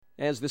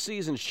As the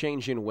seasons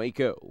change in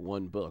Waco,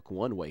 One Book,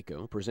 One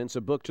Waco presents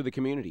a book to the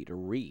community to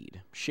read,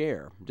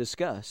 share,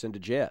 discuss, and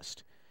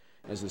digest.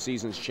 As the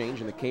seasons change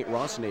in the Kate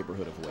Ross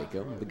neighborhood of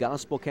Waco, the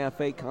Gospel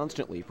Cafe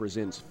constantly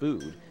presents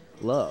food,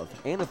 love,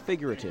 and a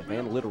figurative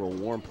and literal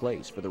warm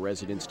place for the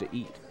residents to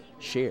eat,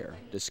 share,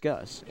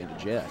 discuss, and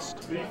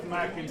digest. Beef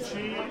mac and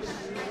cheese,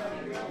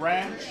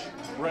 ranch,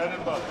 bread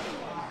and butter.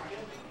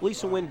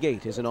 Lisa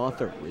Wingate is an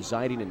author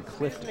residing in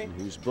Clifton,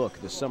 whose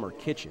book, The Summer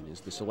Kitchen, is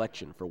the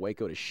selection for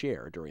Waco to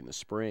share during the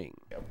spring.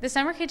 The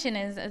Summer Kitchen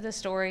is the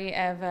story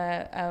of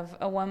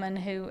a woman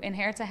who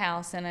inherits a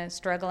house in a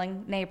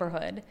struggling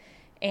neighborhood.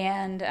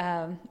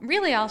 And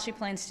really all she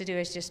plans to do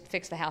is just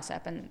fix the house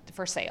up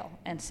for sale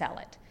and sell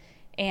it.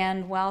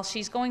 And while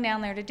she's going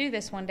down there to do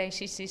this, one day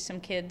she sees some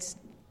kids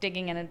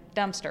digging in a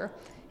dumpster.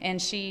 And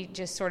she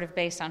just sort of,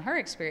 based on her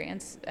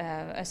experience,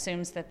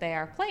 assumes that they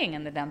are playing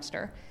in the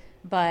dumpster.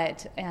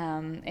 But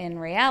in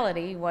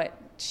reality, what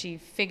she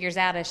figures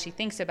out as she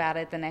thinks about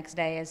it the next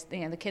day is,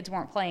 the kids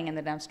weren't playing in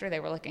the dumpster. They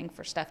were looking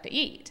for stuff to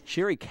eat.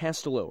 Sherry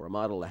Castello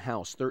remodeled a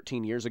house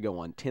 13 years ago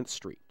on 10th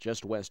Street,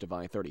 just west of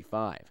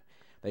I-35.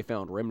 They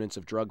found remnants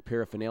of drug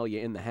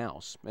paraphernalia in the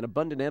house and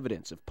abundant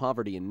evidence of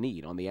poverty and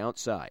need on the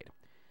outside.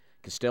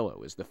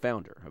 Costello is the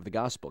founder of the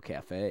Gospel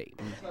Cafe.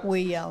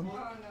 We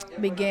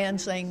began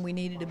saying we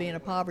needed to be in a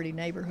poverty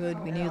neighborhood.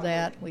 We knew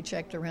that. We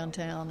checked around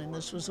town, and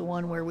this was the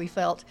one where we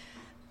felt,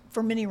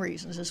 for many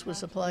reasons, this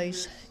was a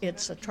place.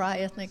 It's a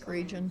tri-ethnic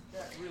region.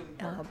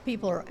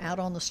 People are out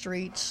on the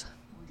streets.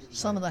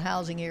 Some of the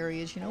housing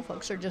areas,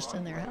 folks are just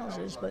in their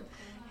houses, but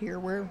here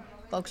where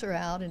folks are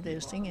out and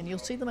visiting, and you'll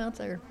see them out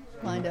there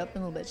lined up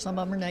in a little bit. Some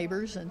of them are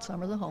neighbors, and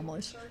some are the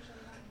homeless.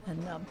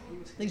 And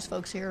these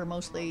folks here are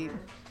mostly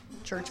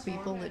church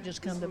people that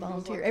just come to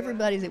volunteer.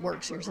 Everybody that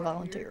works here is a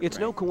volunteer. It's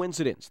no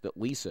coincidence that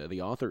Lisa,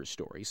 the author's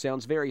story,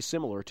 sounds very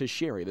similar to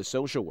Sherry, the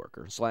social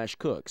worker /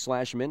 cook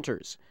 /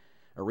 mentors.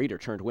 A reader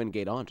turned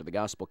Wingate on to the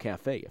Gospel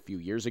Cafe a few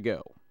years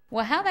ago.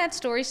 Well, how that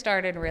story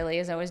started really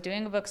is I was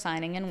doing a book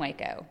signing in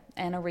Waco,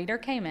 and a reader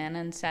came in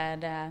and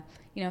said,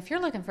 if you're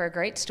looking for a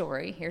great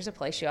story, here's a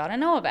place you ought to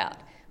know about.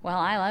 Well,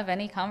 I love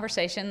any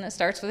conversation that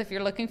starts with if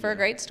you're looking for a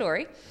great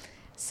story.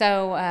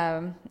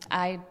 So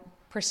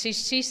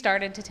she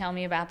started to tell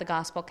me about the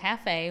Gospel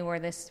Cafe, where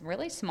this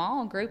really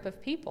small group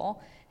of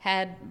people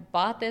had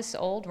bought this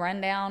old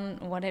rundown,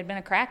 what had been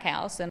a crack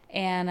house,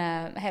 and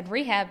had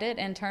rehabbed it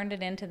and turned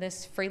it into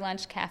this free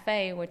lunch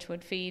cafe, which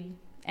would feed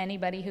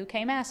anybody who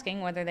came asking,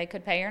 whether they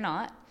could pay or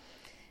not.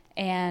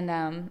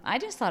 And I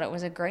just thought it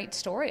was a great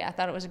story. I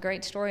thought it was a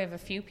great story of a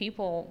few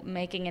people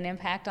making an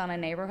impact on a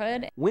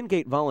neighborhood.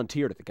 Wingate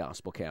volunteered at the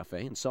Gospel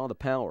Cafe and saw the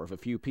power of a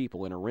few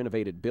people in a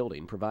renovated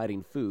building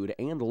providing food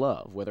and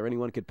love, whether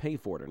anyone could pay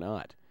for it or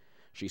not.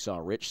 She saw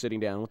rich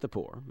sitting down with the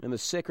poor, and the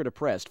sick or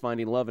depressed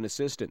finding love and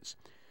assistance.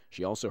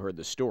 She also heard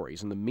the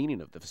stories and the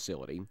meaning of the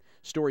facility,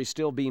 stories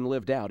still being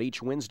lived out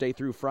each Wednesday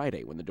through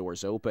Friday when the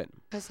doors open.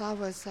 Because I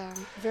was a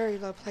very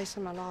low place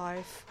in my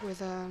life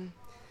with and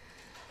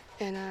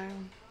I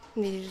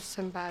needed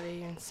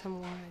somebody and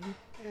someone.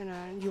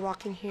 And you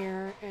walk in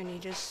here and you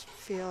just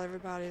feel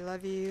everybody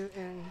love you,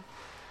 and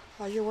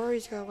all your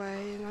worries go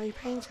away and all your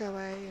pains go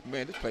away.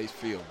 Man, this place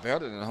feels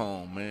better than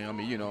home, man.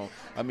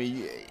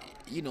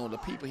 The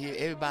people here,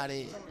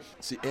 everybody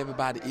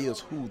is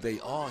who they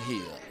are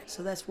here.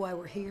 So that's why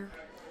we're here,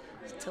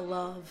 to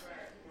love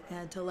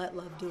and to let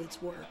love do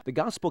its work. The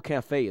Gospel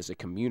Cafe is a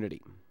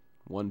community.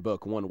 One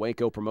Book, One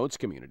Waco promotes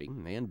community,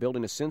 and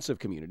building a sense of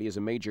community is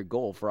a major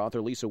goal for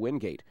author Lisa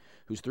Wingate,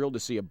 who's thrilled to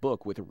see a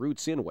book with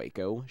roots in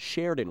Waco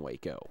shared in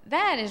Waco.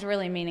 That is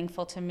really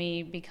meaningful to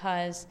me,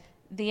 because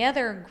the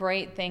other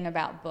great thing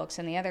about books,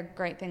 and the other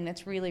great thing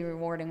that's really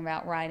rewarding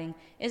about writing,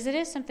 is it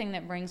is something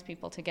that brings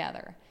people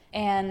together.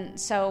 And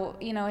so,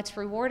 it's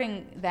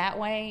rewarding that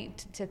way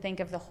to think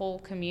of the whole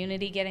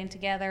community getting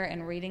together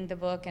and reading the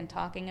book and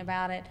talking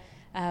about it.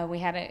 We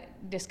had a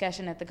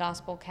discussion at the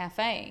Gospel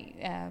Cafe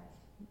a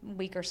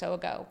week or so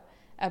ago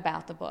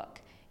about the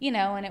book.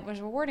 And it was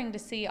rewarding to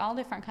see all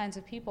different kinds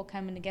of people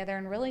coming together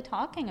and really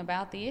talking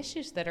about the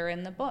issues that are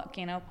in the book,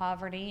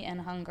 poverty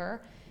and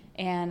hunger,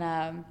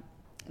 and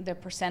the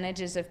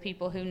percentages of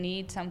people who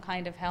need some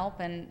kind of help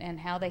and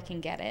how they can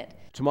get it.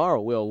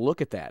 Tomorrow we'll look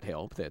at that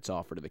help that's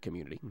offered to the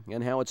community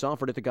and how it's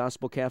offered at the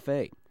Gospel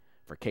Cafe.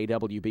 For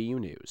KWBU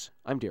News,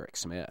 I'm Derek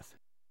Smith.